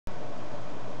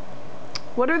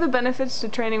What are the benefits to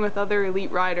training with other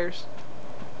elite riders?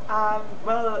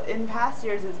 Well, in past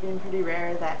years it's been pretty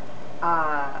rare that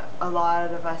a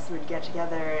lot of us would get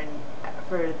together and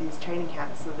for these training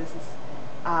camps. So this is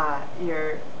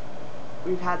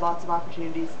we've had lots of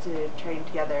opportunities to train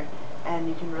together, and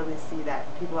you can really see that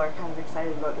people are kind of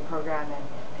excited about the program and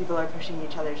people are pushing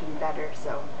each other to be better.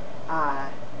 So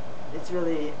it's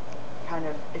really kind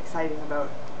of exciting about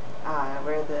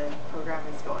where the program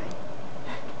is going.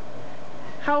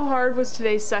 How hard was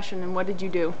today's session and what did you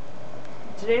do?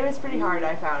 Today was pretty hard,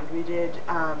 I found. We did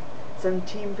some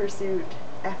team pursuit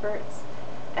efforts,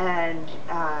 and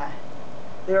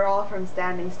they were all from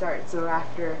standing start, so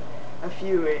after a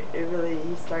few it really,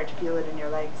 you start to feel it in your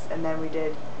legs. And then we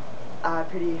did a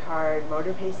pretty hard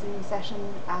motor pacing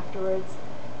session afterwards,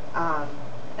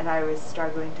 and I was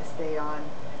struggling to stay on,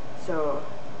 so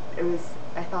it was,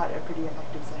 I thought, a pretty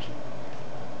effective session.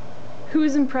 Who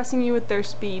is impressing you with their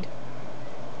speed?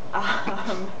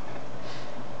 I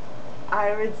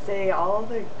would say all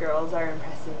the girls are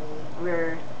impressing me.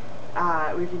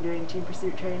 We've been doing team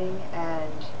pursuit training,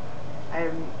 and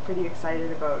I'm pretty excited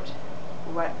about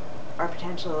what our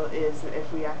potential is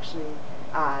if we actually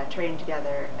train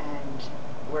together and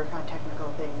work on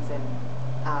technical things and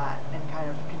kind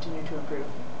of continue to improve.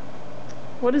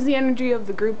 What is the energy of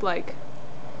the group like?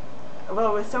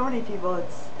 Well, with so many people,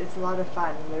 it's a lot of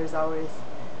fun. There's always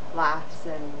laughs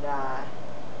and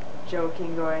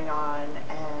joking going on,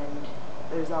 and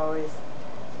there's always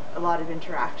a lot of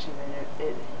interaction,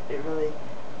 and it really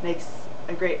makes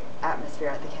a great atmosphere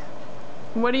at the camp.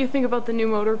 What do you think about the new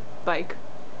motorbike?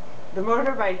 The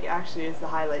motorbike actually is the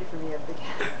highlight for me of the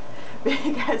camp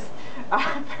because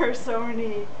for so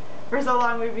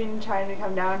long we've been trying to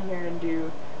come down here and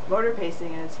do motor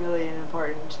pacing, and it's really an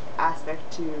important aspect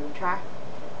to track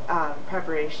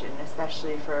preparation,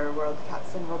 especially for World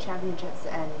Cups and World Championships,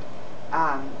 and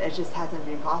it just hasn't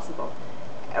been possible,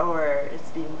 or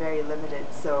it's been very limited.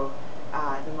 So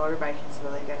the motorbike is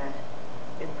really going to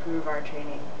improve our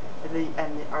training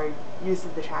and our use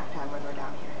of the track time when we're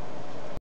down here.